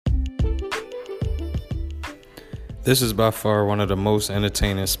This is by far one of the most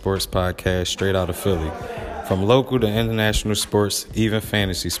entertaining sports podcasts straight out of Philly. From local to international sports, even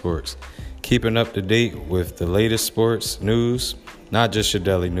fantasy sports. Keeping up to date with the latest sports news, not just your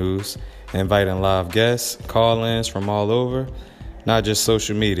daily news. Inviting live guests, call-ins from all over, not just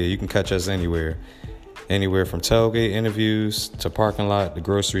social media. You can catch us anywhere. Anywhere from tailgate interviews to parking lot, the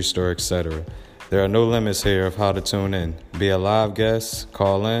grocery store, etc. There are no limits here of how to tune in. Be a live guest,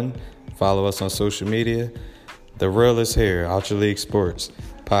 call in, follow us on social media. The real is here, Out Your League Sports.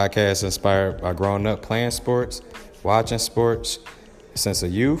 Podcast inspired by growing up playing sports, watching sports since a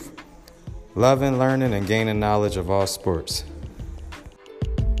youth, loving, learning, and gaining knowledge of all sports.